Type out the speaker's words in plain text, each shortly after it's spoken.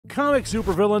Comic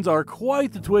supervillains are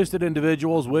quite the twisted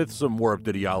individuals with some warped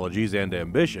ideologies and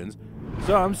ambitions.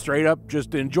 Some straight up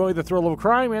just enjoy the thrill of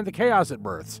crime and the chaos it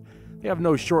births. They have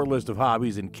no short list of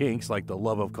hobbies and kinks like the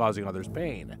love of causing others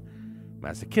pain.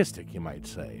 Masochistic, you might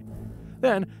say.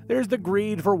 Then there's the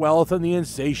greed for wealth and the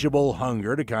insatiable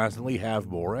hunger to constantly have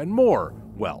more and more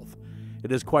wealth.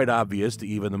 It is quite obvious to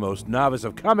even the most novice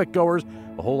of comic goers,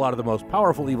 a whole lot of the most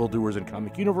powerful evildoers in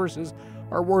comic universes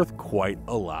are worth quite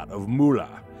a lot of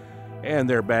mula. And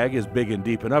their bag is big and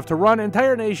deep enough to run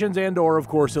entire nations and/or, of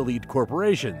course, elite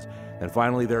corporations. And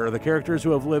finally, there are the characters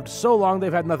who have lived so long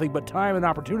they've had nothing but time and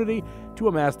opportunity to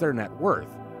amass their net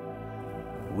worth.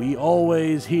 We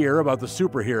always hear about the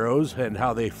superheroes and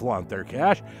how they flaunt their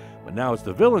cash, but now it's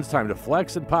the villains' time to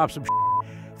flex and pop some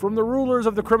shit. From the rulers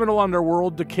of the criminal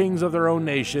underworld to kings of their own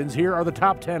nations, here are the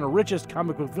top 10 richest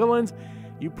comic book villains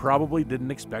you probably didn't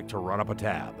expect to run up a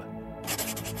tab.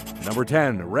 Number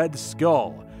 10, Red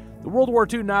Skull. The World War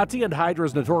II Nazi and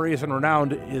Hydra's notorious and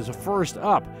renowned is first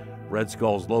up. Red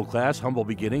Skull's low-class, humble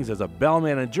beginnings as a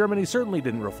bellman in Germany certainly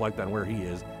didn't reflect on where he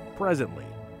is presently.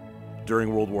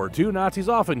 During World War II, Nazis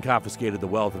often confiscated the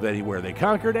wealth of anywhere they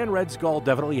conquered, and Red Skull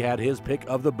definitely had his pick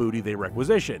of the booty they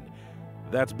requisitioned.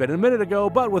 That's been a minute ago,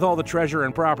 but with all the treasure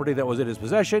and property that was in his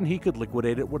possession, he could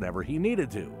liquidate it whenever he needed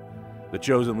to. The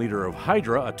chosen leader of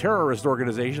Hydra, a terrorist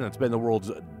organization that's been the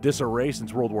world's disarray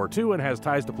since World War II and has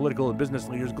ties to political and business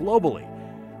leaders globally.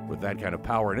 With that kind of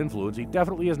power and influence, he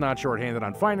definitely is not short-handed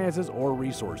on finances or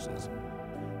resources.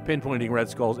 Pinpointing Red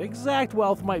Skull's exact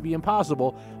wealth might be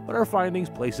impossible, but our findings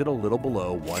place it a little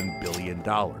below $1 billion.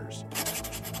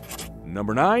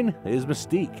 Number 9 is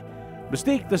Mystique.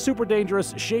 Mystique, the super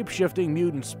dangerous, shape-shifting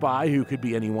mutant spy who could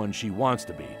be anyone she wants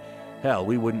to be. Hell,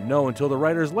 we wouldn't know until the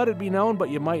writers let it be known,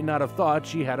 but you might not have thought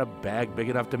she had a bag big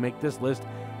enough to make this list,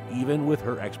 even with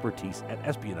her expertise at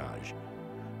espionage.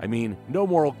 I mean, no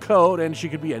moral code, and she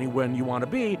could be anyone you want to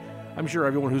be. I'm sure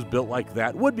everyone who's built like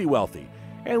that would be wealthy.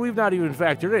 And we've not even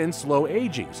factored in slow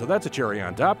aging, so that's a cherry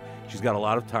on top. She's got a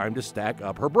lot of time to stack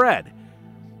up her bread.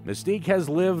 Mystique has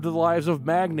lived the lives of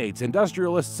magnates,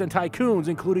 industrialists, and tycoons,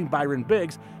 including Byron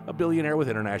Biggs, a billionaire with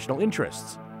international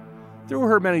interests. Through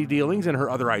her many dealings and her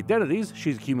other identities,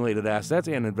 she's accumulated assets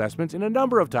and investments in a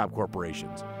number of top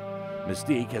corporations.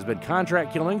 Mystique has been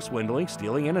contract killing, swindling,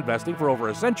 stealing, and investing for over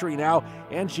a century now,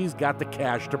 and she's got the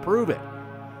cash to prove it.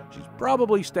 She's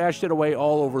probably stashed it away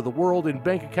all over the world in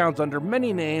bank accounts under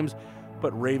many names,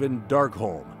 but Raven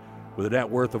Darkholme. With a net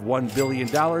worth of $1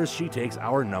 billion, she takes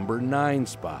our number 9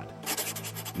 spot.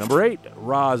 Number 8,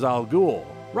 Ra's al Ghul.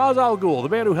 Ra's al Ghul, the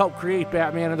man who helped create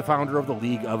Batman and the founder of the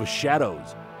League of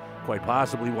Shadows. Quite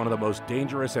possibly one of the most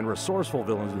dangerous and resourceful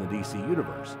villains in the DC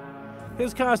universe.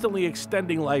 His constantly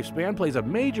extending lifespan plays a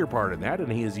major part in that,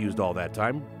 and he has used all that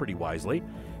time pretty wisely.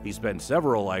 He spent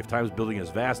several lifetimes building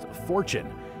his vast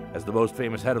fortune. As the most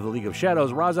famous head of the League of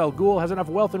Shadows, Ra's al Ghul has enough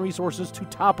wealth and resources to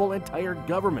topple entire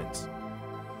governments.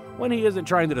 When he isn't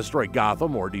trying to destroy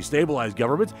Gotham or destabilize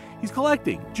governments, he's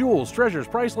collecting jewels, treasures,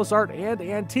 priceless art, and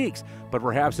antiques. But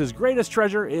perhaps his greatest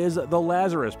treasure is the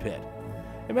Lazarus Pit.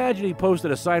 Imagine he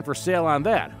posted a sign for sale on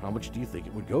that. How much do you think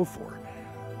it would go for?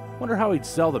 Wonder how he'd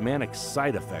sell the manic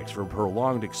side effects from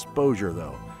prolonged exposure,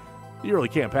 though. You really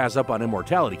can't pass up on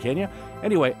immortality, can you?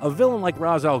 Anyway, a villain like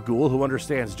Ra's al Ghul, who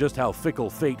understands just how fickle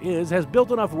fate is, has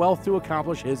built enough wealth to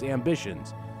accomplish his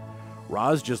ambitions.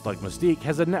 Ra's, just like Mystique,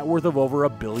 has a net worth of over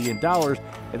 $1 billion,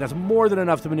 and that's more than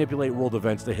enough to manipulate world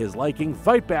events to his liking,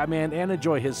 fight Batman, and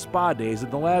enjoy his spa days in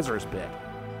the Lazarus Pit.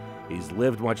 He's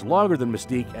lived much longer than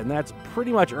Mystique, and that's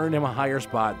pretty much earned him a higher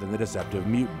spot than the deceptive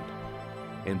mutant.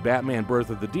 In Batman Birth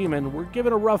of the Demon, we're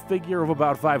given a rough figure of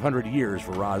about 500 years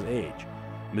for Ra's age.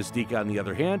 Mystique, on the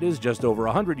other hand, is just over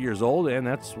 100 years old, and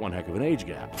that's one heck of an age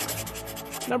gap.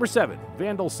 Number 7,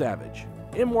 Vandal Savage.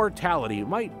 Immortality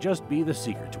might just be the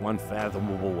secret to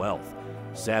unfathomable wealth.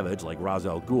 Savage, like Ra's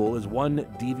al Ghul, is one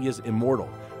devious immortal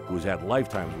who's had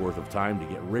lifetimes worth of time to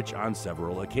get rich on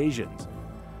several occasions.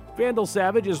 Vandal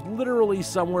Savage is literally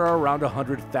somewhere around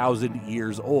 100,000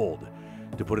 years old.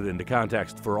 To put it into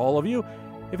context for all of you,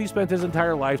 if he spent his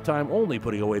entire lifetime only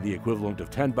putting away the equivalent of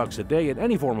 $10 a day in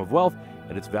any form of wealth,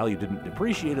 and its value didn't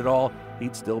depreciate at all,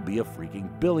 he'd still be a freaking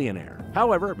billionaire.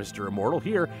 However, Mr. Immortal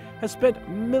here has spent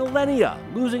millennia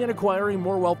losing and acquiring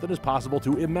more wealth than is possible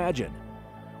to imagine.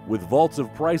 With vaults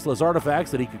of priceless artifacts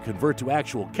that he could convert to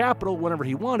actual capital whenever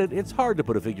he wanted, it's hard to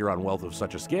put a figure on wealth of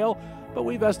such a scale, but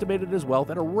we've estimated his wealth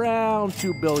at around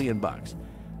 $2 billion.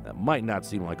 That might not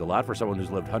seem like a lot for someone who's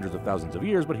lived hundreds of thousands of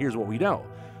years, but here's what we know.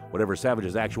 Whatever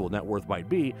Savage's actual net worth might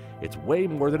be, it's way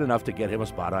more than enough to get him a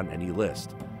spot on any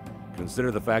list.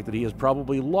 Consider the fact that he has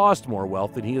probably lost more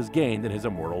wealth than he has gained in his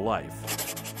immortal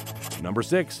life. Number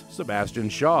 6. Sebastian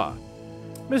Shaw.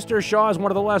 Mr. Shaw is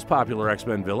one of the less popular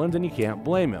X-Men villains, and you can't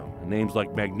blame him. Names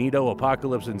like Magneto,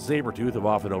 Apocalypse, and Sabretooth have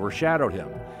often overshadowed him.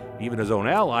 Even his own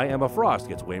ally, Emma Frost,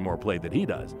 gets way more play than he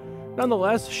does.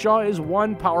 Nonetheless, Shaw is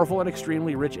one powerful and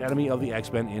extremely rich enemy of the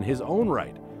X-Men in his own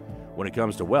right. When it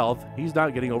comes to wealth, he's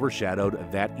not getting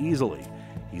overshadowed that easily.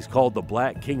 He's called the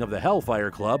Black King of the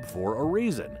Hellfire Club for a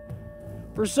reason.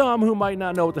 For some who might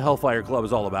not know what the Hellfire Club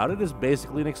is all about, it is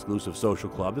basically an exclusive social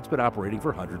club that's been operating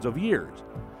for hundreds of years.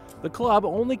 The club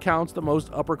only counts the most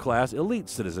upper-class elite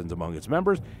citizens among its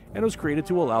members and was created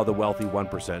to allow the wealthy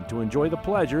 1% to enjoy the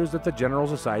pleasures that the general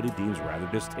society deems rather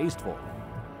distasteful.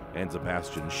 And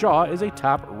Sebastian Shaw is a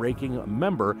top-ranking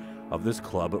member of this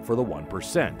club for the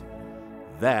 1%.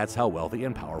 That's how wealthy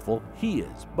and powerful he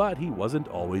is, but he wasn't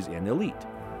always an elite.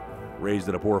 Raised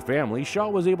in a poor family, Shaw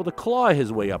was able to claw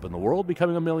his way up in the world,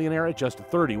 becoming a millionaire at just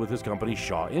 30 with his company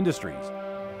Shaw Industries.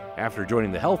 After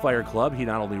joining the Hellfire Club, he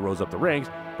not only rose up the ranks,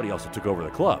 but he also took over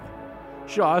the club.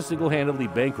 Shaw single-handedly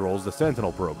bankrolls the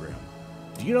Sentinel program.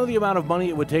 Do you know the amount of money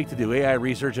it would take to do AI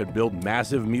research and build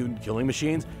massive mutant killing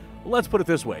machines? Let's put it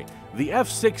this way. The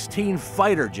F-16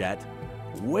 fighter jet,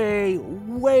 way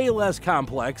less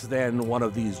complex than one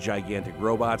of these gigantic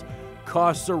robots,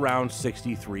 costs around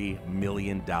 $63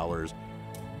 million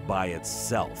by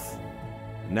itself.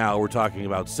 Now we're talking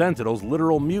about Sentinels,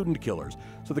 literal mutant killers.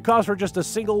 So the cost for just a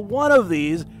single one of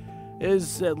these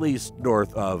is at least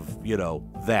north of,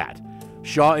 that.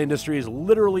 Shaw Industries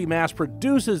literally mass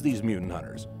produces these mutant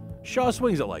hunters. Shaw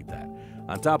swings it like that.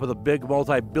 On top of the big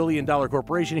multi-billion-dollar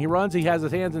corporation he runs, he has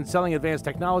his hands in selling advanced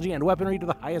technology and weaponry to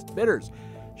the highest bidders.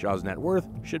 Shaw's net worth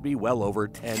should be well over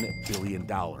 $10 billion.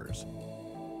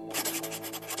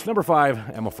 Number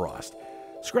 5, Emma Frost.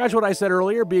 Scratch what I said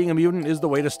earlier, being a mutant is the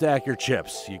way to stack your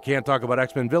chips. You can't talk about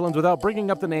X-Men villains without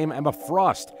bringing up the name Emma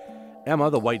Frost.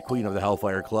 Emma, the White Queen of the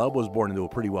Hellfire Club, was born into a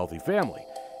pretty wealthy family.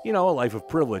 A life of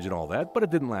privilege and all that, but it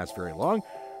didn't last very long.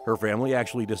 Her family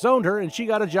actually disowned her, and she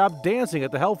got a job dancing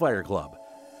at the Hellfire Club.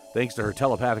 Thanks to her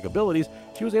telepathic abilities,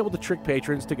 she was able to trick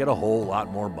patrons to get a whole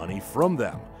lot more money from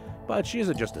them. But she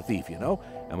isn't just a thief,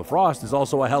 Emma Frost is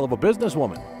also a hell of a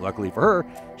businesswoman. Luckily for her,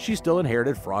 she still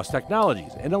inherited Frost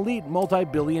Technologies, an elite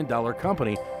multi-billion-dollar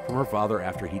company from her father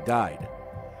after he died.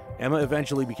 Emma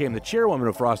eventually became the chairwoman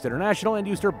of Frost International and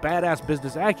used her badass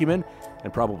business acumen,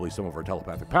 and probably some of her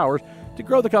telepathic powers, to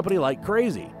grow the company like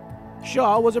crazy.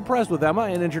 Shaw was impressed with Emma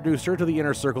and introduced her to the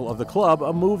inner circle of the club,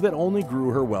 a move that only grew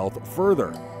her wealth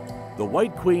further. The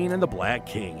White Queen and the Black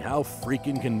King, how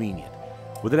freaking convenient.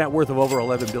 With a net worth of over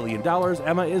 $11 billion,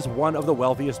 Emma is one of the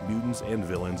wealthiest mutants and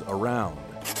villains around.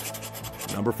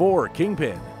 Number 4,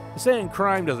 Kingpin. The saying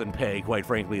crime doesn't pay, quite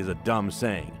frankly, is a dumb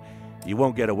saying. You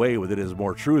won't get away with it as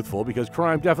more truthful because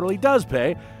crime definitely does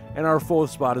pay, and our 4th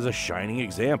spot is a shining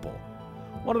example.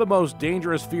 One of the most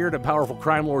dangerous, feared, and powerful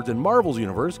crime lords in Marvel's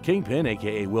universe, Kingpin,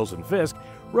 aka Wilson Fisk,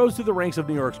 rose through the ranks of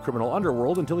New York's criminal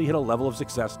underworld until he hit a level of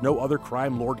success no other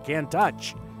crime lord can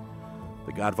touch.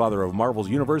 The godfather of Marvel's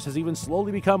universe has even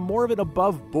slowly become more of an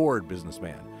above-board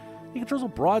businessman. He controls a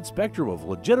broad spectrum of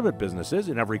legitimate businesses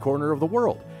in every corner of the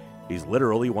world. He's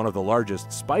literally one of the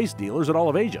largest spice dealers in all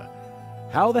of Asia.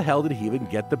 How the hell did he even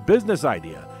get the business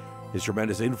idea? His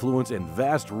tremendous influence and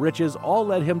vast riches all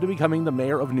led him to becoming the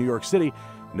mayor of New York City.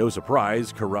 No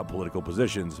surprise, corrupt political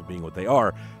positions being what they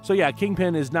are. So yeah,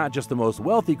 Kingpin is not just the most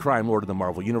wealthy crime lord in the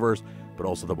Marvel universe, but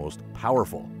also the most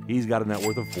powerful. He's got a net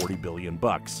worth of $40 billion.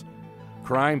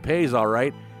 Crime pays, all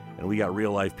right, and we got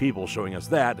real-life people showing us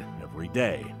that every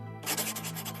day.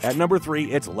 At number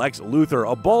 3, it's Lex Luthor,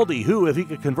 a baldy who, if he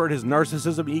could convert his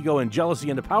narcissism, ego, and jealousy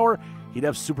into power, he'd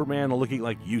have Superman looking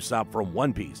like Usopp from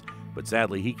One Piece, but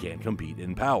sadly he can't compete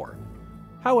in power.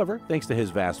 However, thanks to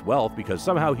his vast wealth, because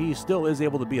somehow he still is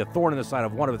able to be a thorn in the side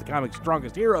of one of the comic's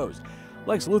strongest heroes,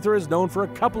 Lex Luthor is known for a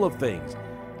couple of things.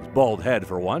 His bald head,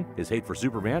 for one, his hate for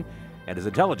Superman, and his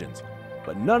intelligence.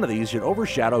 But none of these should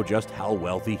overshadow just how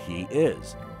wealthy he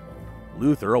is.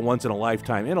 Luthor, a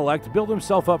once-in-a-lifetime intellect, built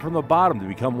himself up from the bottom to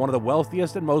become one of the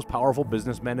wealthiest and most powerful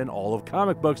businessmen in all of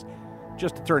comic books,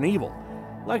 just to turn evil.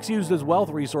 Lex used his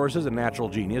wealth, resources, and natural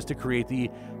genius to create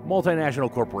the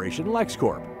multinational corporation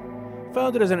LexCorp.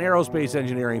 Founded as an aerospace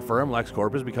engineering firm,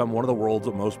 LexCorp has become one of the world's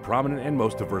most prominent and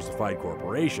most diversified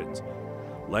corporations.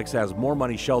 Lex has more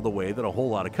money shelled away than a whole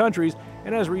lot of countries,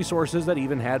 and has resources that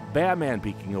even had Batman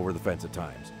peeking over the fence at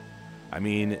times. I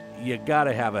mean, you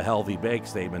gotta have a healthy bank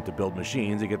statement to build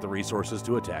machines and get the resources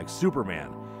to attack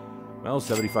Superman. Well,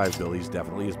 75 Billies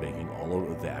definitely is making all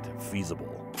of that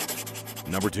feasible.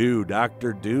 Number 2,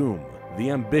 Dr. Doom. The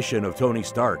ambition of Tony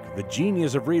Stark, the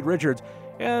genius of Reed Richards,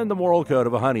 and the moral code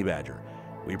of a honey badger.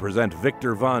 We present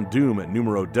Victor Von Doom at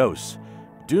numero dos.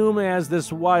 Doom has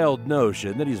this wild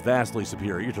notion that he's vastly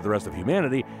superior to the rest of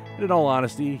humanity, and in all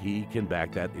honesty, he can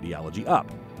back that ideology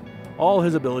up. All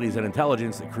his abilities and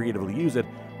intelligence to creatively use it,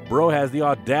 bro has the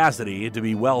audacity to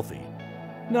be wealthy.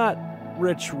 Not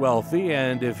rich wealthy,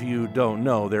 and if you don't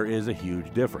know, there is a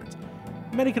huge difference.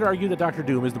 Many could argue that Dr.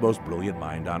 Doom is the most brilliant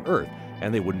mind on Earth,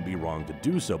 and they wouldn't be wrong to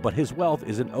do so, but his wealth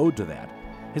is an ode to that.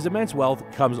 His immense wealth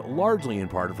comes largely in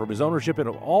part from his ownership in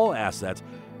all assets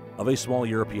of a small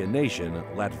European nation,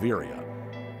 Latveria.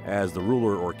 As the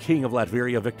ruler or king of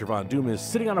Latveria, Victor von Doom is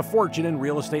sitting on a fortune in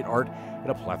real estate, art,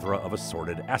 and a plethora of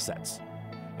assorted assets.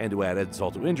 And to add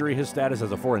insult to injury, his status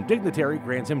as a foreign dignitary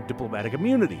grants him diplomatic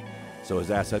immunity, so his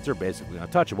assets are basically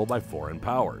untouchable by foreign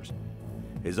powers.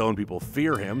 His own people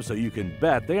fear him, so you can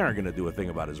bet they aren't going to do a thing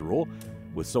about his rule.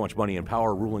 With so much money and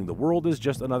power, ruling the world is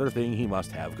just another thing he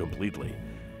must have completely.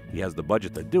 He has the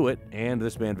budget to do it, and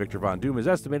this man Victor von Doom is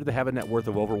estimated to have a net worth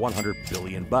of over $100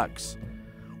 billion.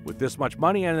 With this much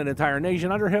money and an entire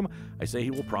nation under him, I say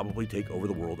he will probably take over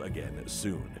the world again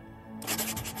soon.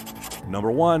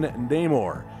 Number 1,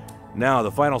 Namor. Now, the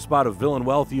final spot of villain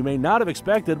wealth you may not have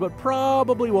expected, but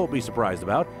probably won't be surprised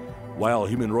about. While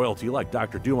human royalty like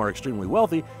Dr. Doom are extremely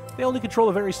wealthy, they only control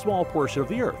a very small portion of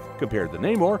the Earth, compared to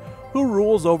Namor, who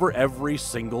rules over every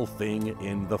single thing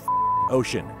in the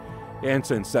ocean. And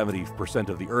since 70%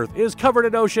 of the Earth is covered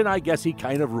in ocean, I guess he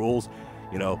kind of rules,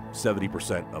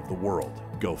 70% of the world.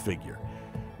 Go figure.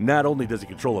 Not only does he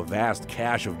control a vast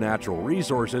cache of natural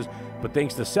resources, but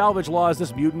thanks to salvage laws,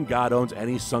 this mutant god owns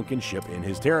any sunken ship in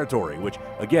his territory, which,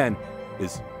 again,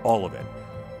 is all of it.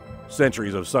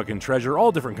 Centuries of sunken treasure,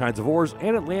 all different kinds of ores,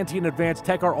 and Atlantean advanced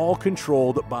tech are all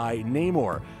controlled by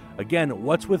Namor. Again,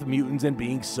 what's with mutants and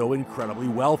being so incredibly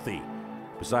wealthy?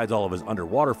 Besides all of his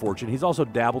underwater fortune, he's also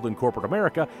dabbled in corporate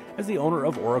America as the owner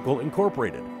of Oracle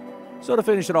Incorporated. So to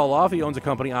finish it all off, he owns a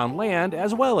company on land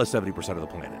as well as 70% of the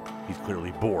planet. He's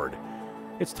clearly bored.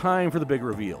 It's time for the big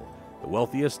reveal. The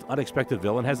wealthiest unexpected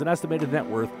villain has an estimated net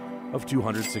worth of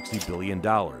 $260 billion.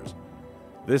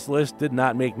 This list did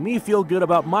not make me feel good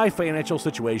about my financial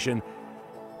situation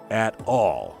at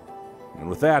all. And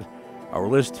with that, our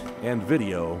list and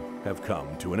video have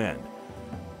come to an end.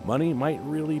 Money might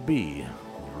really be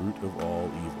the root of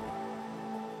all evil.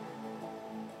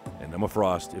 And Emma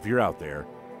Frost, if you're out there,